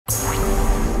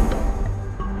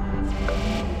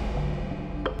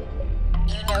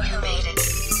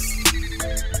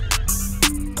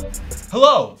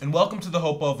Hello, and welcome to the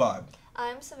Hopewell Vibe.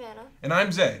 I'm Savannah. And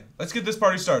I'm Zay. Let's get this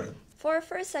party started. For our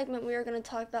first segment, we are going to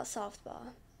talk about softball.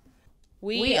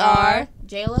 We are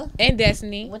Jayla and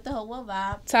Destiny with the Hopewell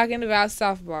Vibe talking about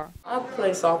softball. I play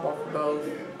softball for both.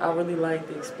 I really like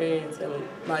the experience and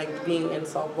like being in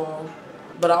softball.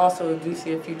 But I also do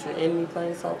see a future in me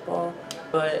playing softball,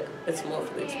 but it's more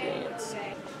for the experience.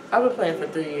 I've been playing for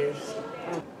 3 years.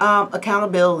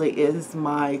 Accountability is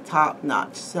my top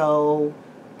notch. So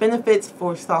benefits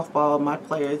for softball, my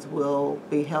players will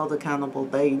be held accountable.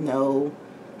 They know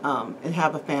and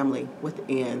have a family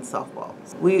within softball.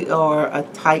 We are a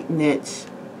tight knit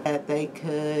that they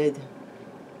could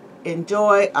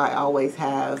enjoy. I always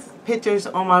have pictures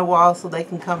on my wall so they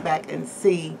can come back and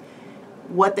see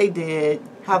what they did,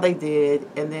 how they did,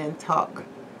 and then talk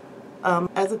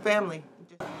as a family.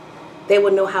 They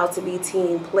would know how to be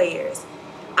team players.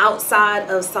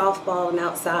 Outside of softball and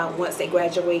outside, once they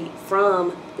graduate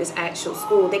from this actual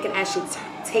school, they can actually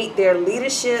take their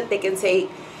leadership, they can take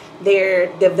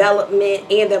their development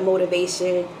and their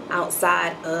motivation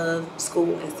outside of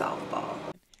school and softball.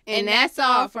 And that's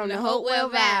all from the Hopewell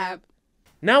Vibe.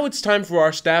 Now it's time for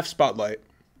our staff spotlight.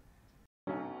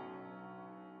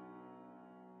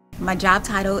 My job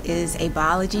title is a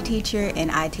biology teacher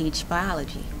and I teach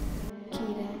biology.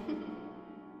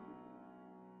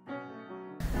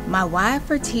 My why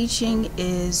for teaching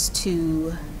is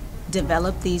to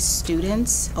develop these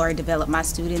students or develop my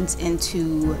students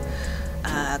into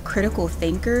critical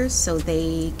thinkers so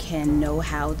they can know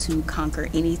how to conquer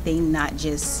anything, not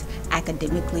just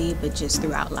academically, but just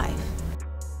throughout life.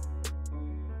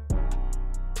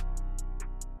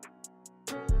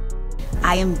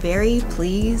 I am very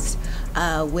pleased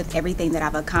with everything that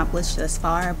I've accomplished thus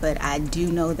far, but I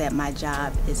do know that my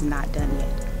job is not done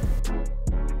yet.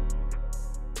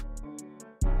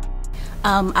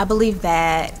 I believe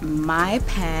that my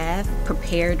path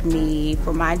prepared me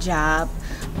for my job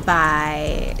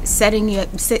by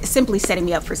simply setting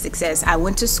me up for success. I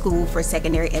went to school for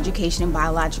secondary education in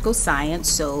biological science,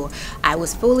 so I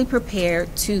was fully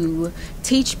prepared to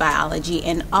teach biology,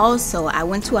 and also I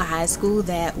went to a high school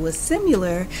that was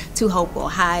similar to Hopewell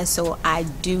High, so I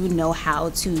do know how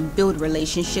to build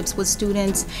relationships with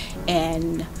students,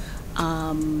 and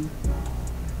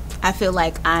I feel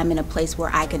like I'm in a place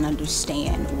where I can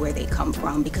understand where they come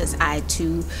from because I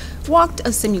too walked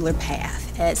a similar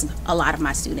path as a lot of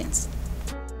my students.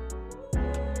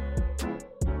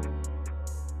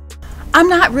 I'm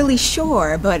not really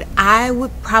sure, but I would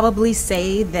probably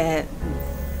say that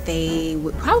they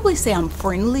would probably say I'm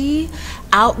friendly,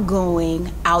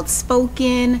 outgoing,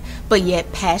 outspoken, but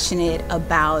yet passionate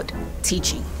about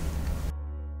teaching.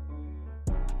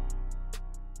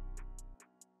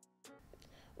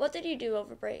 What did you do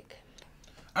over break?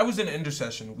 I was in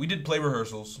intercession. We did play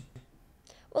rehearsals.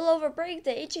 Well, over break, the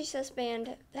HHS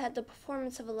band had the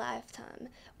performance of a lifetime,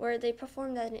 where they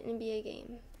performed at an NBA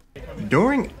game.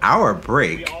 During our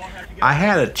break, I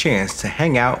had a chance to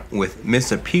hang out with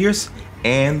Mr. Pierce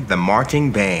and the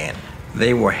marching band.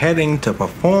 They were heading to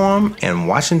perform in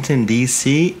Washington,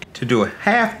 D.C. to do a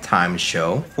halftime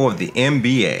show for the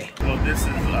NBA. Well, this is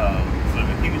a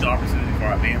huge opportunity for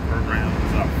our band program.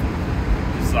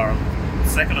 This is our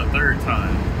second or third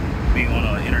time being on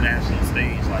an international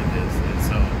stage like this, and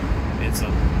so it's a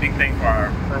big thing for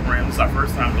our program. This is our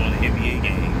first time doing an NBA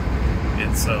game,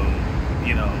 and so,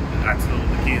 you know, I told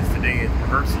the kids today at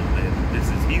rehearsal that this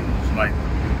is huge. Like,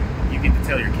 you get to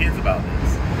tell your kids about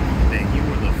this, that you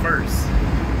were the first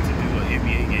to do an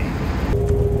NBA game.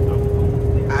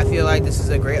 I feel like this is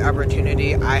a great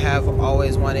opportunity. I've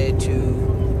always wanted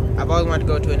to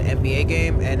go to an NBA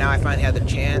game, and now I finally have the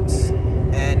chance.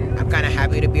 And I'm kind of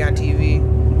happy to be on TV,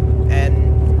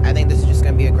 and I think this is just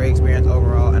going to be a great experience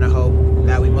overall, and I hope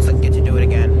that we most likely get to do it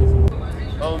again.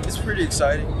 It's pretty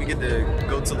exciting. We get to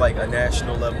go to like a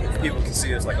national level. People can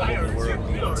see us like all over the world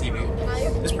on TV.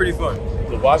 It's pretty fun.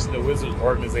 The Washington Wizards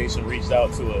organization reached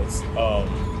out to us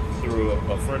through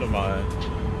a friend of mine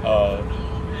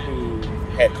who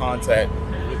had contact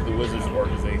with the Wizards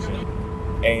organization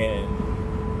and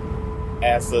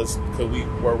asked us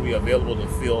were we available to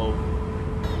fill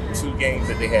 2 games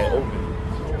that they had open.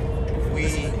 We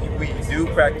do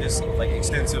practice like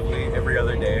extensively every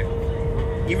other day.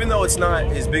 Even though it's not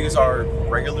as big as our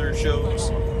regular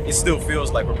shows, it still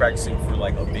feels like we're practicing for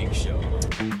like a big show.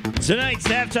 Tonight's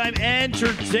halftime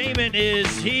entertainment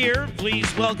is here. Please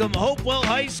welcome Hopewell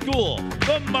High School,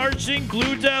 the Marching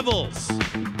Blue Devils.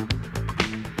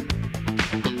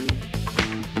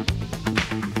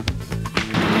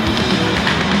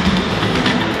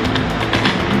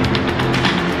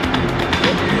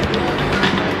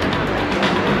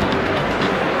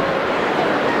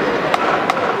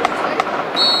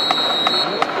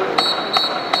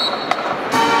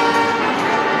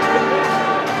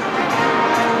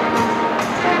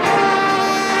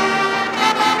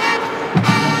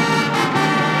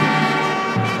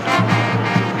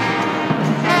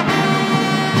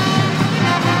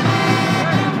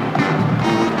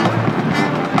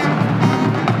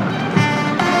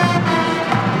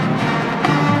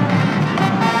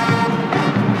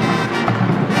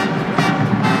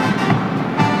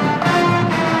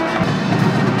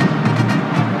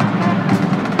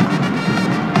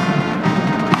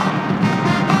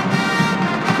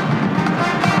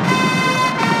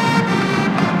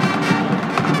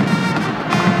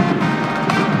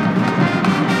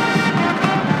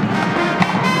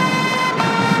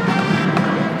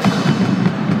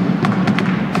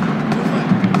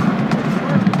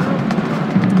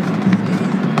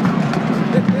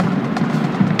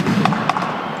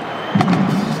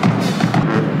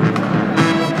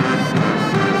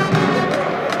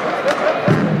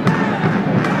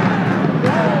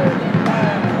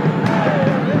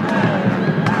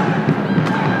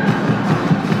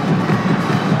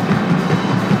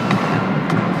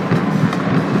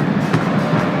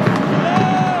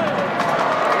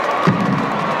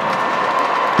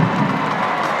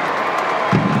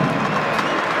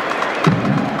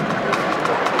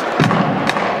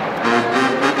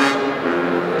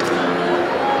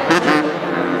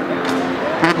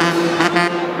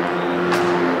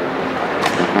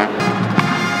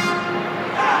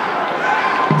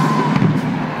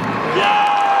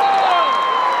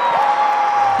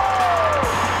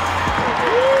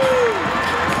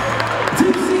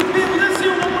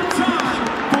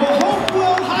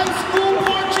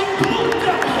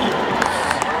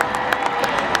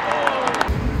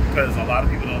 because a lot of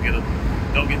people don't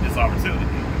get this opportunity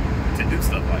to do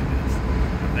stuff like this.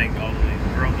 I think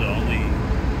we're the only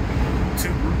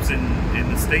 2 groups in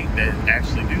the state that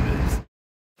actually do this.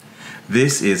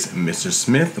 This is Mr.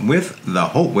 Smith with the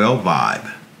Hopewell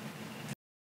Vibe.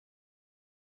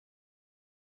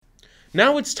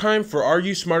 Now it's time for Are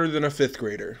You Smarter Than a 5th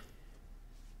Grader?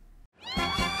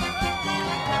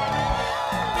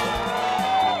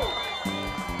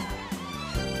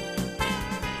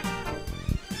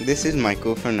 This is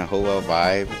Michael from the Hopewell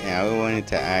Vibe, and I wanted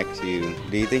to ask you,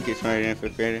 do you think you're smarter than a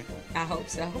 5th grader? I hope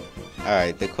so.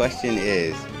 Alright, the question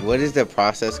is, what is the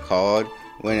process called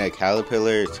when a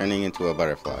caterpillar is turning into a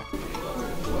butterfly?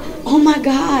 Oh my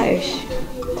gosh.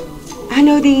 I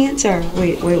know the answer.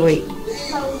 Wait.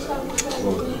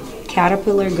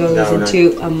 Caterpillar goes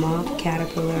into a moth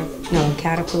caterpillar. No,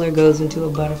 caterpillar goes into a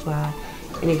butterfly,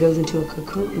 and it goes into a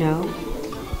cocoon. No.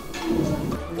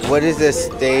 What is the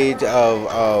stage of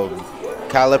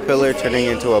caterpillar turning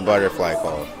into a butterfly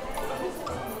called?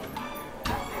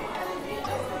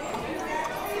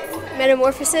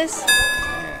 Metamorphosis.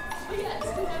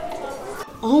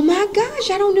 Oh my gosh,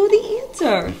 I don't know the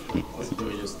answer.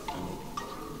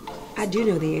 I do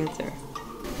know the answer.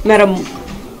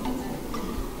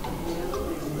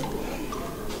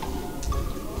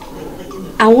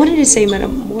 I wanted to say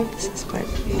metamorphosis, but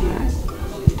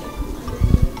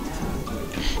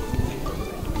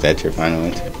Is that your final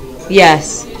answer?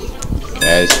 yes.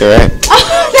 That is correct.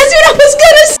 Oh, that's what I was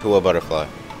gonna say. To a butterfly.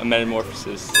 A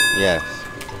metamorphosis. Yes.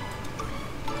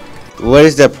 What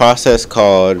is the process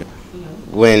called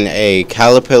when a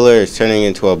caterpillar is turning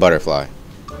into a butterfly?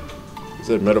 Is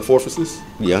it metamorphosis?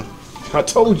 Yeah. I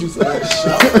told you so.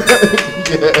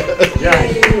 Yeah.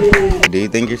 Do you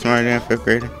think you're smarter than a 5th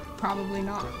grader? Probably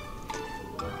not.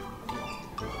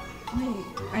 Wait,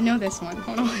 I know this one.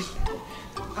 Hold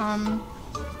on.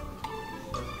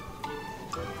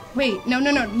 Wait, no.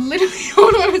 Literally,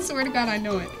 hold on. I swear to God, I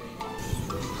know it.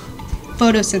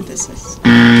 Photosynthesis.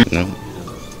 No.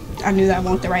 I knew that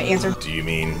wasn't the right answer. Do you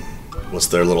mean, what's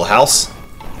their little house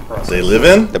they live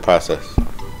in? The process.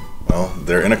 Well,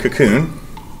 they're in a cocoon,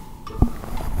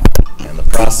 and the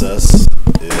process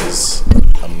is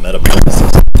a metamorphosis.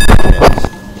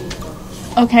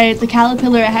 Okay, the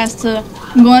caterpillar has to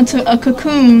go into a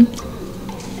cocoon.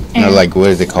 No, like, what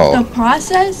is it called? The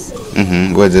process?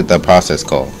 Mm-hmm. What is the process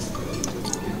called?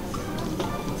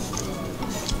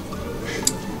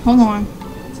 Hold on.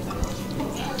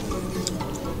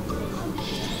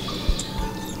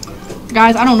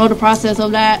 Guys, I don't know the process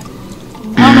of that. I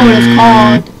don't know what it's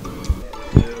called.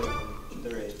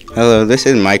 Hello, this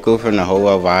is Michael from the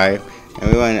Hopewell Vibe,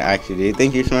 and we want to ask you, do you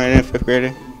think you're smarter than a 5th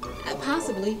grader?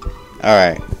 Possibly.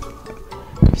 Alright.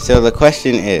 So the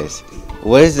question is,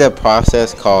 what is the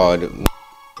process called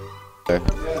when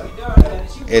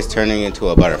it's turning into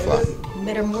a butterfly?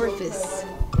 Metamorphosis.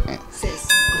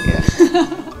 Yeah.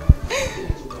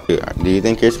 Do you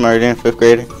think you're smarter than a 5th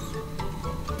grader?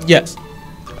 Yes.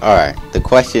 Alright, the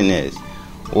question is,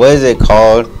 what is it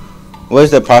called? What is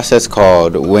the process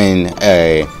called when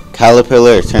a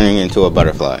caterpillar is turning into a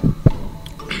butterfly?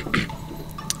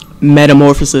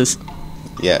 Metamorphosis.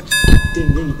 Yes.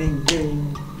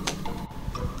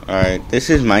 Alright, this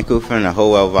is Michael from the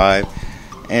Hopewell Vibe,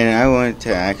 and I wanted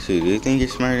to ask you, do you think you're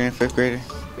smarter than a 5th grader?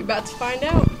 We're about to find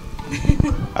out.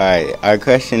 Alright, our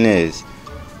question is,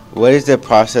 what is the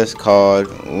process called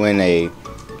when a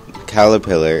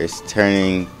caterpillar is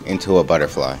turning into a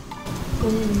butterfly? I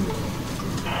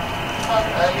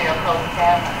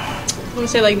want to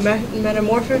say like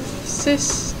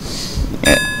metamorphosis.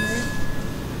 Yeah.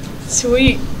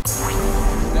 Sweet.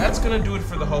 That's gonna do it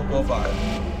for the Hopewell Vibe.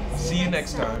 See you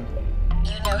next time.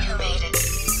 You know who made it.